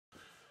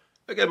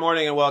Good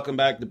morning and welcome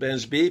back to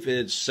Ben's Beef.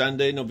 It's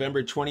Sunday,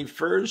 November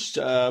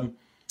 21st.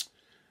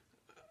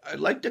 I'd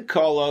like to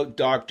call out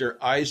Dr.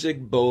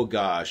 Isaac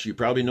Bogoch. You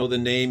probably know the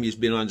name. He's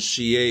been on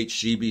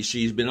CBC.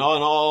 He's been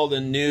on all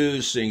the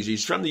news things.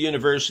 He's from the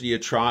University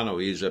of Toronto.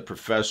 He's a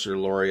professor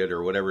laureate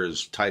or whatever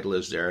his title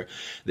is there.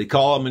 They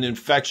call him an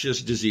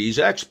infectious disease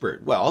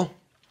expert. Well,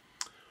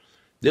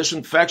 this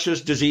infectious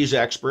disease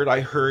expert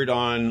I heard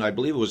on, I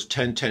believe it was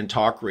 1010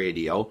 Talk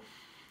Radio,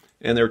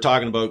 and they were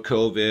talking about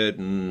COVID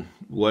and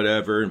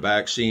whatever and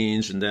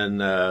vaccines, and then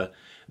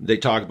they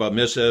talk about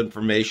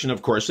misinformation.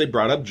 Of course, they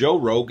brought up Joe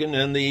Rogan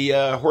and the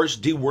horse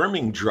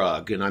deworming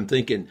drug, and I'm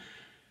thinking,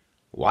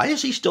 why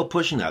is he still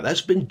pushing that?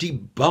 That's been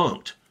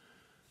debunked.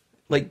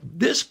 Like,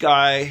 this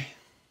guy,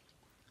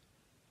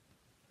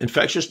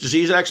 infectious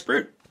disease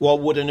expert? Well,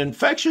 would an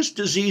infectious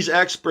disease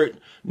expert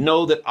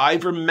know that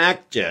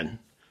ivermectin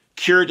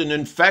cured an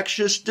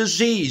infectious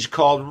disease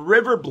called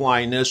river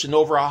blindness in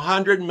over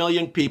 100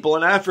 million people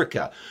in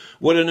Africa?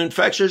 Would an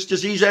infectious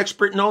disease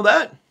expert know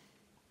that?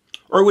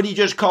 Or would he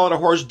just call it a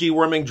horse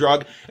deworming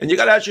drug? And you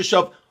got to ask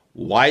yourself,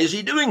 why is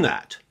he doing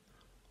that?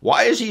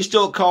 Why is he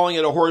still calling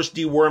it a horse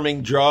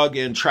deworming drug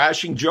and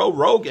trashing Joe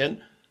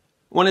Rogan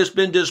when it's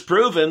been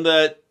disproven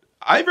that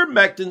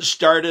ivermectin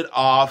started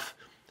off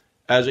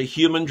as a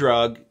human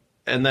drug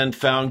and then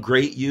found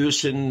great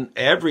use in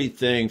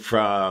everything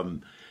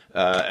from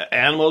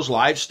animals,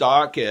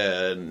 livestock,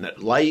 and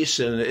lice,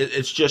 and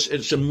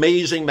it's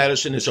amazing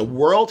medicine. It's a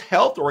World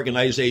Health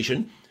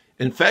Organization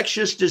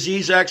infectious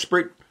disease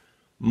expert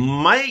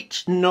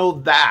might know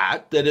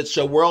that it's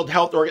a World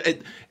Health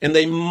Organization, and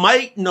they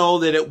might know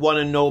that it won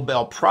a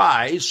Nobel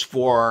Prize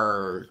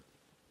for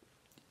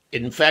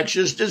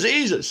infectious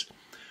diseases.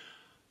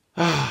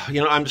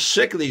 I'm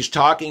sick of these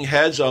talking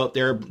heads out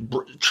there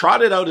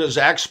trotted out as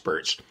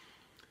experts.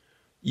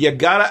 You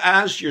got to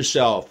ask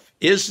yourself,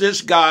 is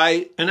this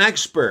guy an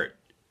expert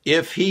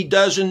if he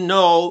doesn't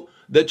know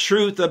the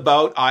truth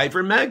about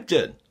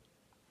ivermectin?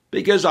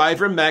 Because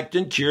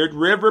ivermectin cured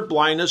river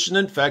blindness and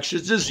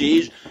infectious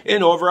disease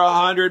in over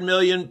 100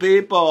 million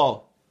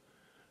people.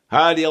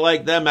 How do you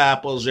like them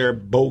apples there,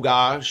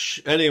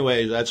 Bogoch?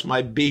 Anyway, that's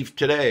my beef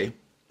today.